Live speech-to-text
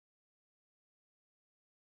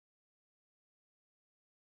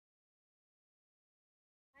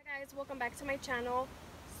Guys, welcome back to my channel.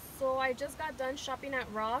 So I just got done shopping at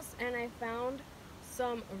Ross and I found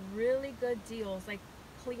some really good deals, like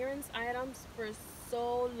clearance items for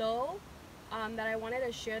so low that I wanted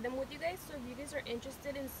to share them with you guys. So if you guys are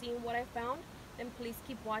interested in seeing what I found, then please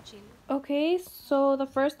keep watching. Okay, so the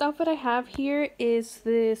first outfit I have here is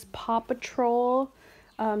this Paw Patrol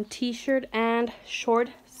t-shirt and short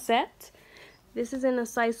set. This is in a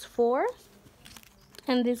size 4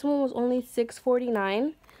 and this one was only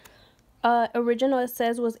 $6.49. Original, it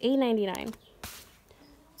says, was $8.99.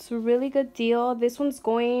 It's a really good deal. This one's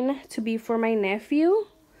going to be for my nephew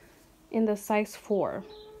in the size 4.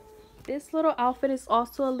 This little outfit is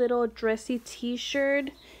also a little dressy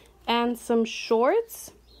t-shirt and some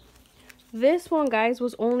shorts. This one, guys,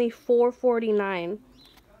 was only $4.49.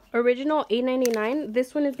 Original $8.99.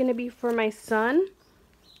 This one is going to be for my son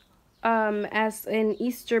as an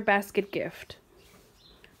Easter basket gift.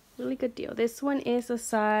 Really good deal. This one is a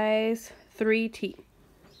size 3T.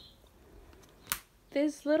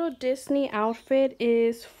 This little Disney outfit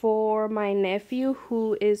is for my nephew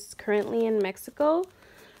who is currently in Mexico.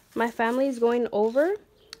 My family is going over.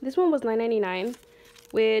 This one was $9.99,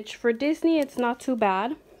 which for Disney it's not too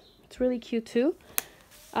bad. It's really cute too.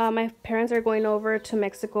 My parents are going over to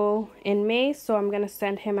Mexico in May, so I'm gonna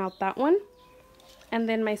send him out that one. And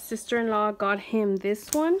then my sister-in-law got him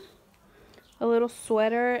this one, a little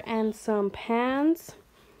sweater and some pants.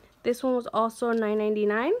 This one was also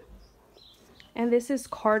 $9.99. And this is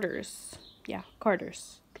Carter's. Yeah,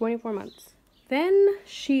 Carter's. 24 months. Then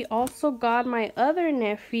she also got my other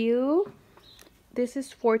nephew. This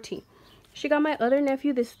is 14. She got my other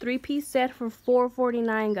nephew this 3-piece set for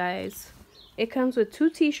 $4.49, guys. It comes with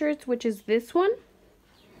 2 t-shirts, which is this one,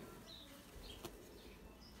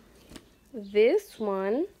 this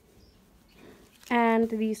one, and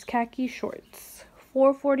these khaki shorts.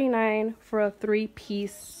 $4.49 for a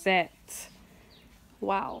 3-piece set.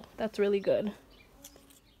 Wow, that's really good.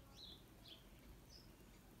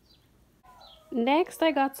 Next,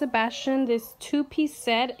 I got Sebastian this 2-piece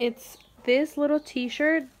set. It's this little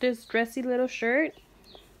t-shirt, this dressy little shirt,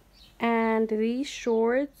 and these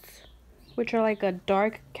shorts, which are like a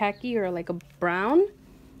dark khaki or like a brown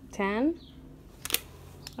tan.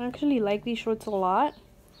 I actually like these shorts a lot.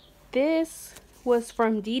 This was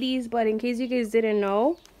from DD's, but in case you guys didn't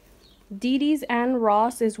know, DD's and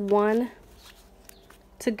Ross is one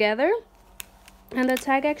together, and the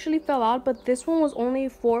tag actually fell out, but this one was only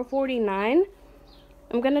 $4.49.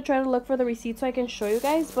 I'm gonna try to look for the receipt so I can show you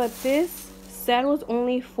guys, but this set was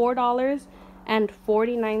only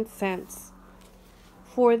 $4.49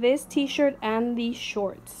 for this t-shirt and these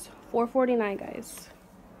shorts. $4.49, guys.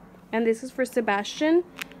 And this is for Sebastian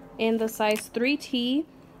in the size 3T,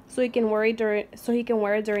 so he can wear it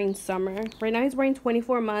during summer. Right now he's wearing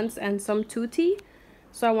 24 months and some 2T,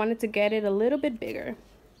 so I wanted to get it a little bit bigger.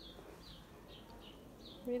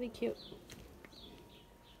 Really cute.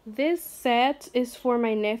 This set is for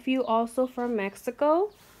my nephew, also from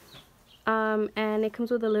Mexico, and it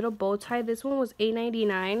comes with a little bow tie. This one was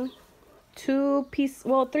 $8.99.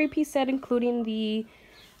 3-piece set including the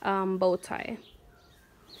bow tie.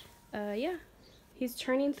 Yeah, he's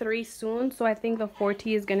turning 3 soon, so I think the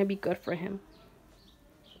 4T is gonna be good for him.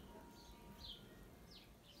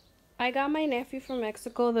 I got my nephew from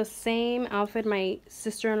Mexico the same outfit my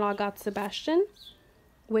sister-in-law got Sebastian,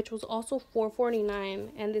 which was also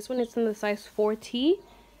 $4.49, and this one is in the size 4T.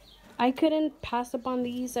 I couldn't pass up on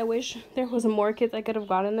these. I wish there was more kids I could have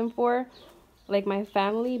gotten them for, like my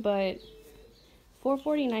family, but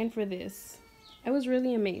 $4.49 for this. I was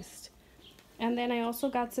really amazed. And then I also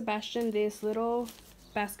got Sebastian this little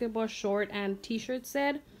basketball short and t-shirt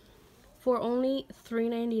set for only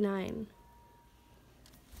 $3.99.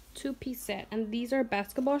 2-piece set, and these are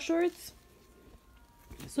basketball shorts,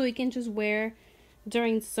 so he can just wear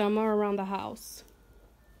during summer around the house.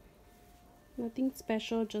 Nothing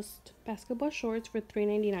special, just basketball shorts for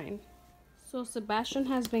 $3.99. So Sebastian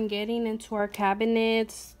has been getting into our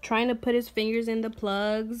cabinets, trying to put his fingers in the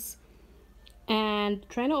plugs and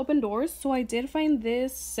trying to open doors. So I did find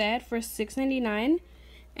this set for $6.99,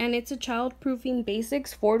 and it's a child-proofing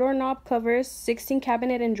basics 4-door knob covers, 16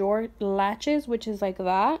 cabinet and drawer latches, which is like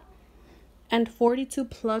that, and 42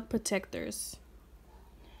 plug protectors.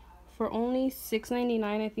 For only $6.99,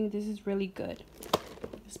 I think this is really good,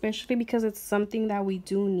 especially because it's something that we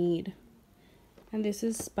do need. And this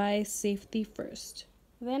is by Safety First.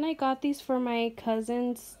 Then I got these for my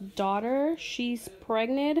cousin's daughter. She's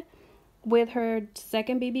pregnant with her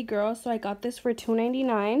second baby girl, so I got this for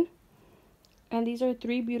 $2.99. And these are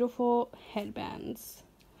 3 beautiful headbands.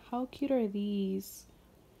 How cute are these?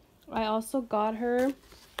 I also got her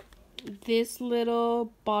this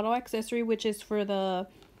little bottle accessory, which is for the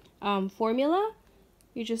formula.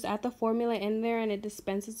 You just add the formula in there and it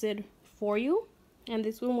dispenses it for you. And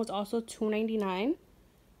this one was also $2.99.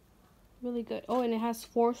 Really good. Oh, and it has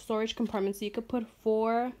 4 storage compartments, so you could put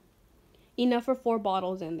enough for 4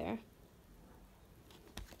 bottles in there.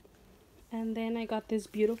 And then I got this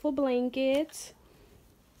beautiful blanket.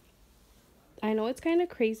 I know it's kind of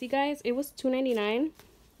crazy, guys. It was $2.99,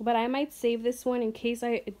 but I might save this one in case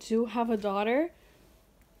I do have a daughter.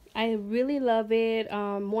 I really love it.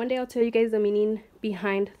 One day I'll tell you guys the meaning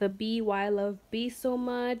behind the bee, why I love bees so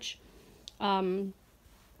much.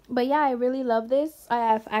 But yeah, I really love this. I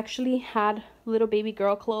have actually had little baby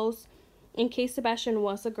girl clothes. In case Sebastian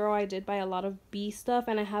was a girl, I did buy a lot of bee stuff,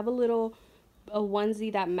 and I have a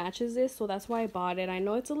onesie that matches this, so that's why I bought it. I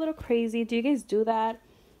know it's a little crazy. Do you guys do that,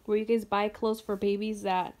 where you guys buy clothes for babies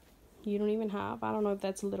that you don't even have? I don't know if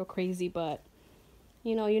that's a little crazy, but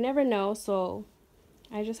you know, you never know. So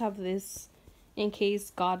I just have this in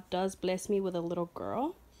case God does bless me with a little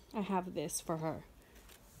girl. I have this for her.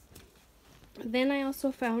 Then I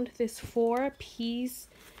also found this 4-piece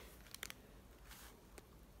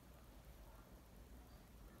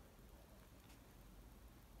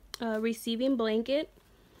receiving blanket,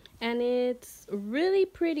 and it's really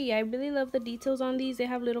pretty. I really love the details on these. They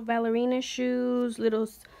have little ballerina shoes, little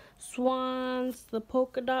swans, the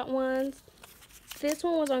polka dot ones. This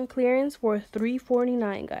one was on clearance for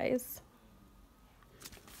 $3.49, guys.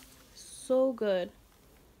 So good.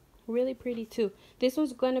 Really pretty too. This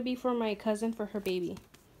one's gonna be for my cousin for her baby.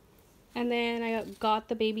 And then I got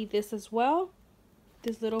the baby this as well.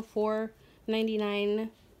 This little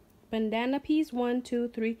 $4.99 bandana piece. 1, 2,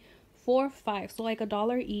 3, 4, 5. So like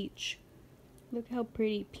 $1 each. Look how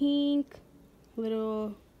pretty. Pink,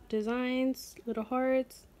 little designs, little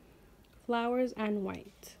hearts, flowers, and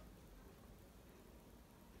white.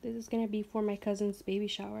 This is gonna be for my cousin's baby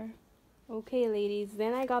shower. Okay, ladies,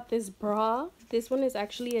 then I got this bra. This one is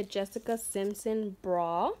actually a Jessica Simpson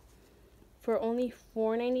bra for only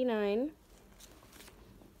 $4.99.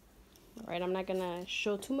 Alright, I'm not gonna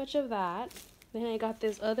show too much of that. Then I got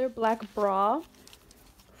this other black bra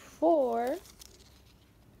for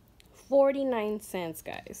 49 cents,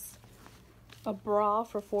 guys. A bra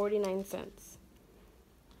for 49 cents.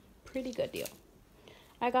 Pretty good deal.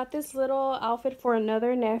 I got this little outfit for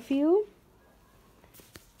another nephew,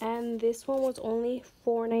 and this one was only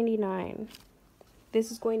 $4.99.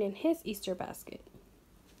 This is going in his Easter basket.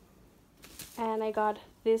 And I got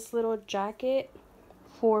this little jacket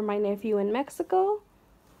for my nephew in Mexico.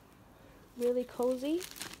 Really cozy.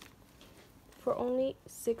 For only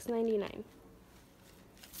 $6.99.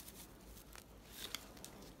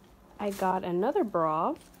 I got another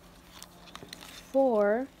bra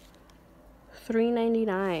for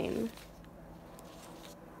 $3.99.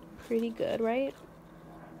 Pretty good, right?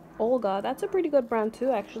 Olga, that's a pretty good brand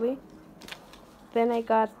too, actually. Then I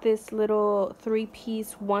got this little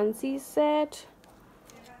 3-piece onesie set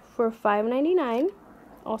for $5.99.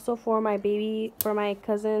 Also for my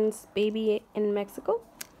cousin's baby in Mexico.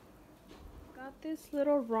 Got this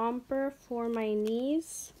little romper for my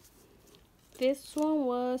niece. This one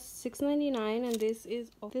was $6.99, and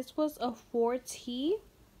this was a 4T.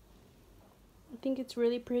 I think it's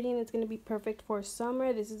really pretty, and it's going to be perfect for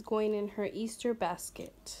summer. This is going in her Easter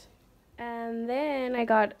basket. And then I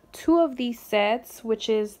got 2 of these sets, which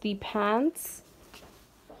is the pants,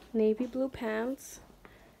 navy blue pants,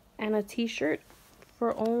 and a t-shirt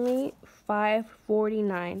for only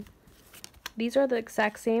 $5.49. These are the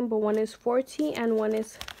exact same, but one is 4T and one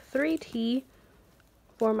is 3T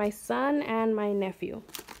for my son and my nephew.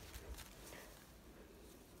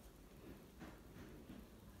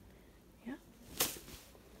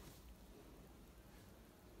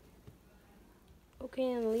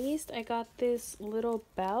 Okay, and least I got this little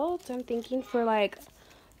belt. I'm thinking for like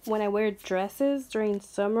when I wear dresses during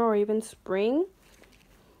summer or even spring.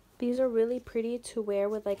 These are really pretty to wear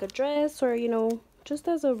with like a dress, or you know, just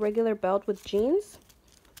as a regular belt with jeans.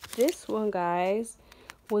 This one, guys,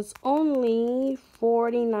 was only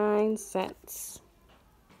 49 cents.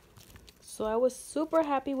 So I was super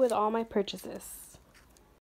happy with all my purchases.